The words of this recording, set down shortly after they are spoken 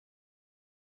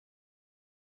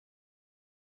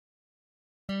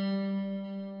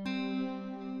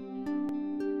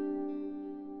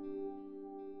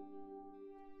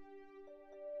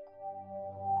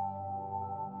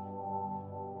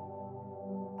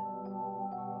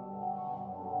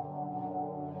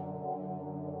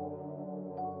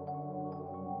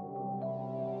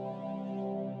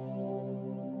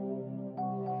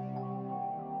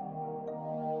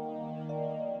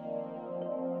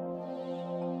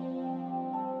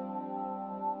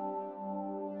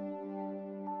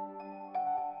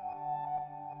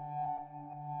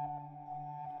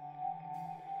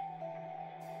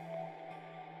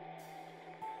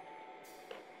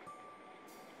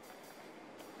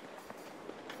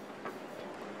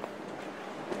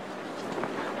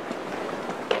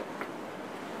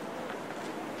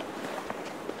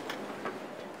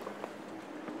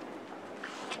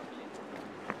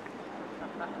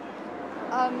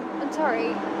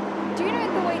sorry. Do you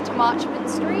know the way to Marchmont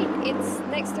Street? It's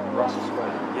next to Russell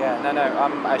Square. Yeah, no,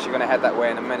 I'm actually going to head that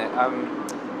way in a minute.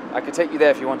 I could take you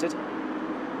there if you wanted.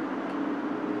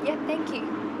 Yeah, thank you.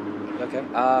 Okay.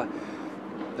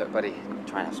 Look, buddy,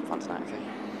 try and have some fun tonight, okay?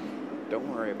 Don't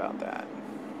worry about that.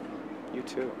 You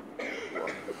too.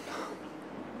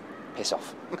 Piss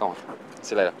off. Go on.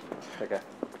 See you later. Take care.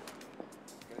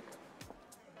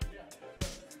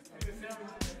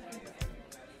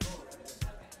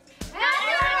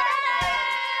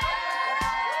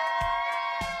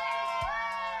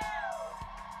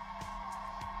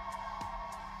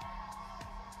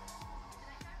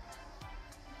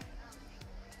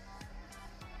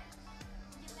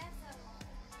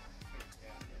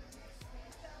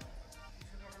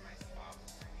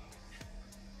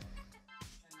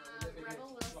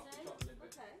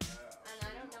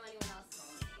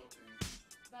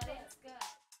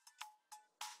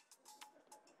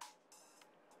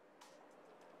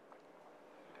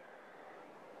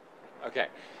 Okay,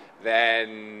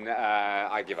 then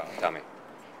I give up. Tell me.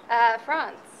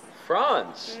 France.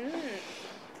 France.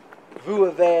 Vous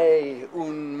avez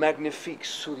un magnifique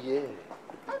sourire.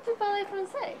 Oh, tu parles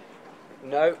français?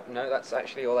 No, that's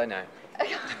actually all I know.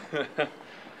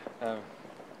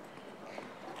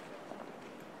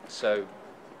 So,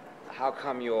 how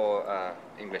come your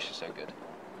English is so good?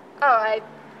 Oh, I've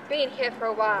been here for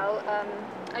a while.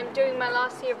 I'm doing my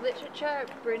last year of literature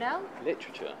at Brunel.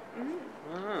 Literature?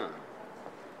 Ah.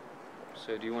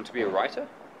 So do you want to be a writer?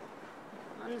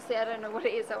 Honestly, I don't know what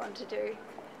it is I want to do.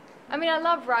 I mean, I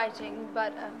love writing,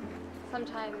 but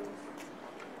sometimes...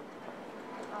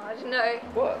 Oh, I don't know.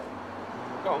 What?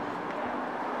 Go on.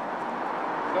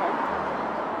 Go on.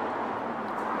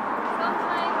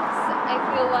 Sometimes I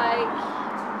feel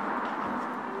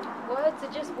like words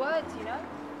are just words, you know?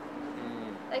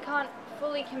 They can't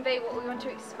fully convey what we want to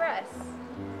express.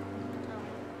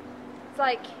 It's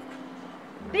like,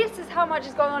 this is how much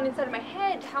is going on inside of my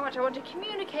head, how much I want to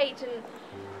communicate, and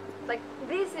like,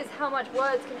 this is how much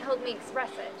words can help me express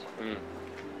it.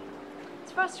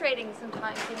 It's frustrating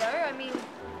sometimes, you know? I mean,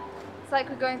 it's like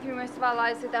we're going through most of our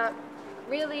lives without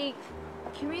really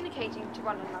communicating to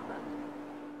one another.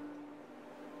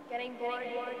 Getting bored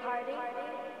of the party?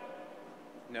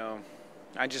 No,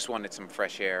 I just wanted some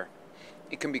fresh air.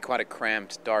 It can be quite a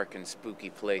cramped, dark, and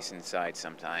spooky place inside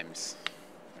sometimes.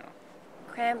 You know.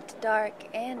 Cramped, dark,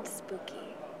 and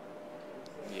spooky.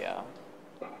 Yeah?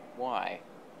 Why?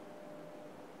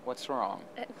 What's wrong?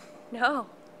 No,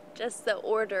 just the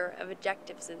order of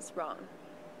adjectives is wrong.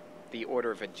 The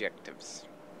order of adjectives.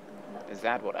 Is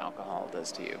that what alcohol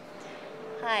does to you?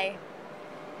 Hi,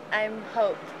 I'm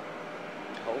Hope.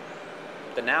 Hope?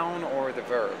 The noun or the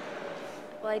verb?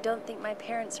 Well, I don't think my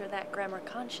parents are that grammar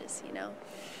conscious, you know?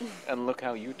 And look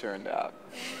how you turned out.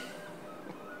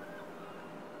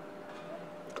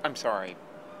 I'm sorry.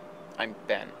 I'm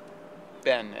Ben.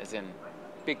 Ben as in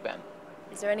Big Ben.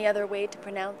 Is there any other way to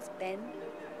pronounce Ben?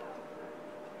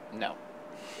 No.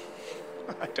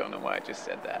 I don't know why I just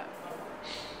said that.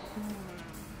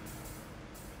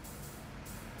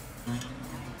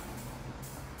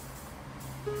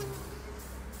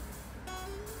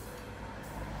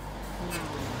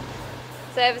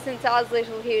 So ever since I was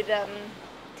little, he would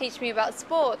teach me about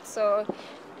sports or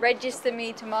register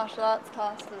me to martial arts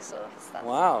classes or stuff.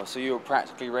 Wow, so you were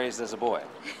practically raised as a boy?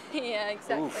 Yeah,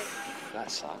 exactly. Oof, that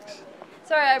sucks.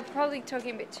 Sorry, I'm probably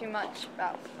talking a bit too much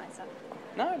about myself.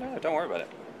 No, don't worry about it.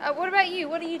 What about you?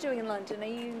 What are you doing in London? Are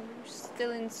you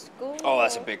still in school? Oh,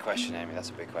 that's a big question, Amy.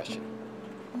 That's a big question.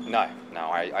 No,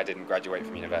 I didn't graduate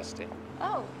from university.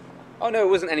 Oh. Oh, no, it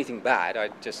wasn't anything bad.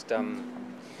 I just,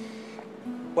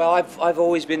 well, I've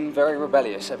always been very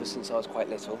rebellious ever since I was quite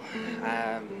little.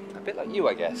 A bit like you,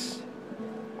 I guess.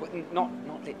 But not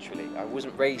literally. I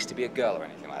wasn't raised to be a girl or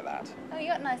anything like that. Oh, you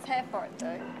got nice hair for it,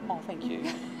 though. Oh, thank you.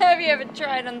 Have you ever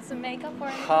tried on some makeup or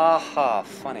anything? Ha ha,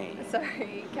 funny.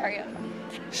 Sorry, carry on.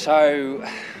 So,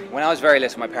 when I was very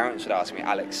little, my parents would ask me,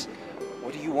 Alex,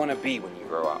 what do you want to be when you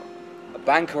grow up? A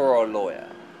banker or a lawyer?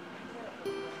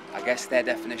 I guess their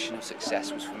definition of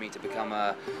success was for me to become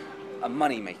a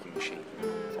money-making machine,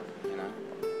 you know?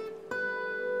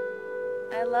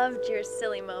 I loved your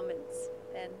silly moments,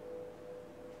 Ben.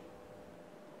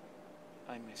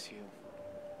 I miss you.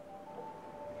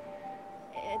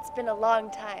 It's been a long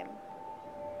time.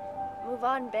 Move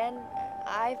on, Ben.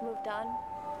 I've moved on.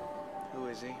 Who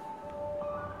is he?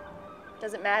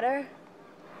 Doesn't matter.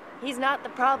 He's not the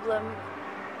problem.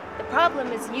 The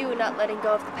problem is you not letting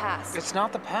go of the past. It's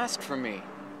not the past for me.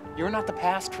 You're not the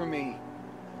past for me.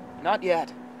 Not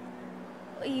yet.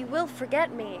 You will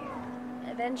forget me.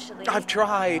 Eventually. I've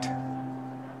tried.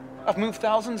 I've moved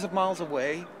thousands of miles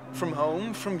away. from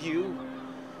home, from you.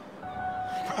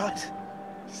 But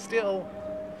still,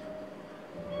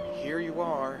 here you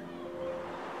are.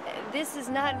 This is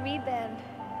not me, Ben.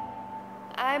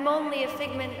 I'm only a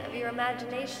figment of your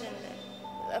imagination,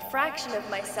 a fraction of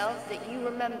myself that you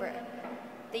remember,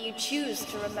 that you choose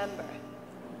to remember.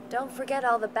 Don't forget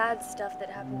all the bad stuff that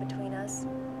happened between us.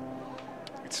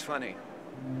 It's funny.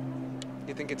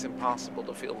 You think it's impossible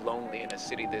to feel lonely in a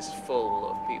city this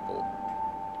full of people.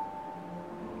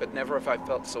 But never have I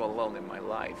felt so alone in my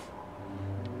life.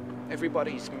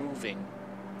 Everybody's moving.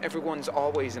 Everyone's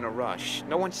always in a rush.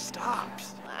 No one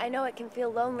stops. I know it can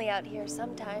feel lonely out here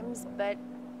sometimes, but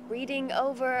reading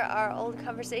over our old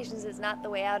conversations is not the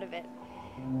way out of it.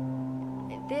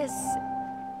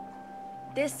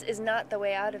 This is not the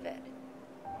way out of it.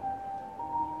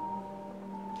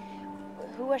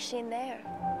 Who was she in there?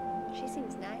 She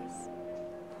seems nice.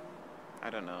 I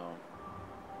don't know.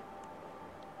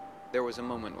 There was a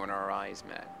moment when our eyes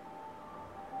met.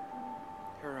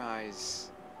 Her eyes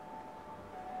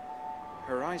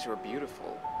were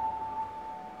beautiful.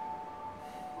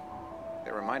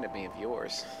 They reminded me of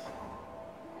yours.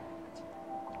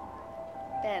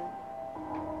 Ben,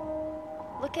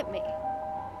 look at me.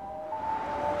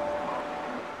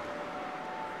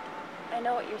 I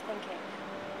know what you're thinking.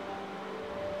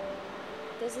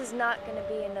 This is not going to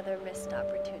be another missed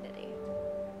opportunity.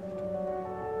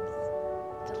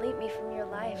 Delete me from your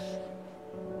life.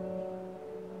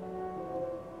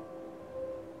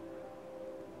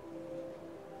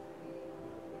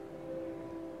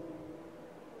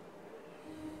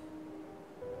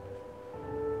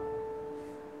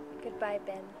 Goodbye,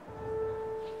 Ben.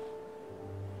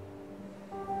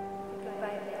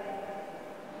 Goodbye, Ben.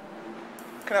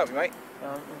 Can I help you, mate?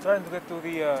 I'm trying to get to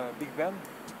the Big Ben.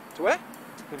 To where?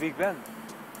 The Big Ben.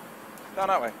 Down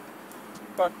that way.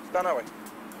 Go on, down that way.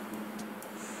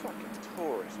 Fucking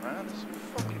tourist, man. This is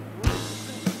fucking rude.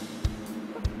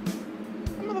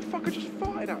 That motherfucker just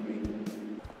farted at me.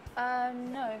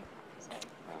 No. It's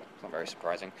not very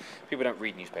surprising. People don't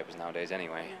read newspapers nowadays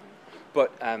anyway.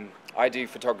 But I do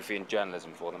photography and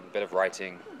journalism for them. A bit of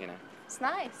writing, you know. It's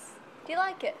nice. Do you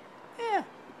like it? Yeah.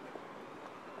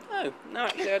 No,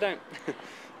 actually I don't.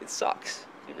 It sucks.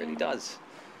 It really does.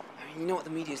 I mean, you know what the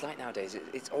media's like nowadays?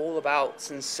 It's all about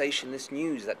sensationalist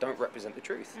news that don't represent the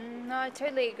truth. No, I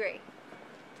totally agree.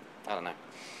 I don't know.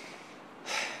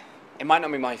 It might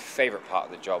not be my favourite part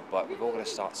of the job, but we've all got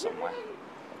to start somewhere.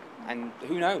 And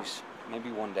who knows? Maybe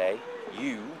one day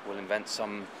you will invent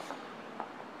some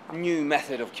new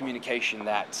method of communication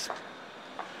that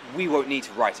we won't need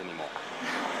to write anymore.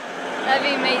 That'd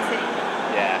be amazing.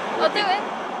 Yeah. I'll do it.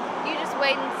 You just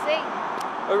wait and see.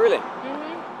 Oh, really?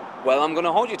 Mm-hmm. Well, I'm going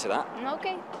to hold you to that.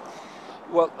 Okay.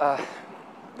 Well,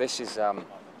 this is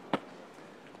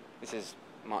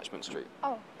Marchmont Street.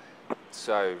 Oh.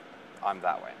 So, I'm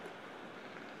that way.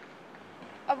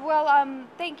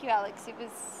 Thank you, Alex. It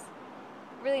was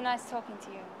really nice talking to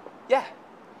you. Yeah.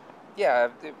 Yeah,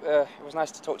 it was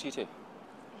nice to talk to you too.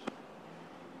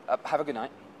 Have a good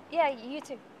night. Yeah, you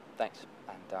too. Thanks.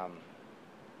 And,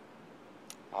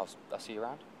 I'll see you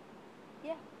around.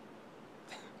 Yeah.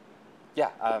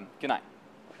 Yeah, good night.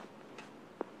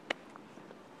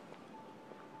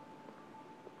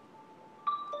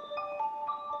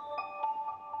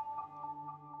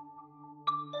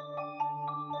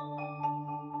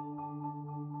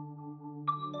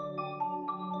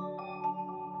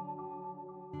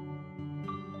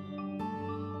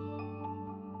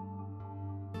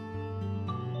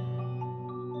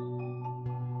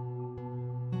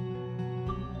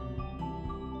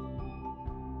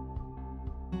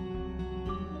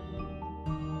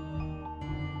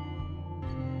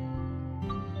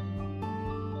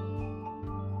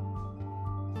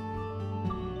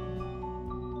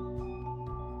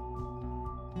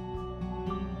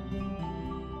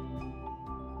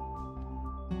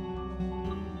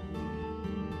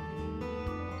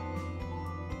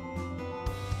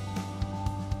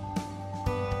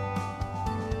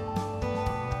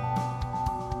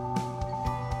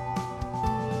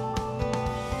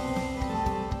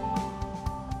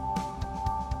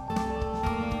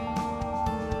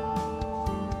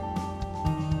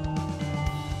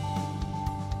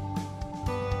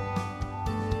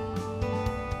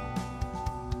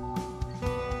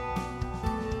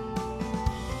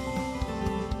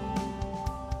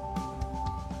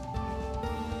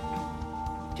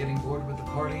 Getting bored with the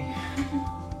party?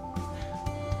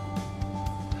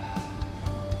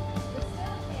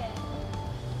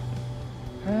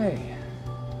 Hey.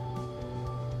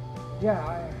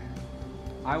 Yeah,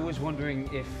 I was wondering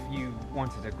if you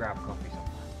wanted to grab coffee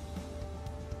somewhere.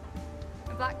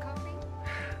 A black coffee?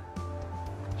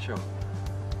 Sure.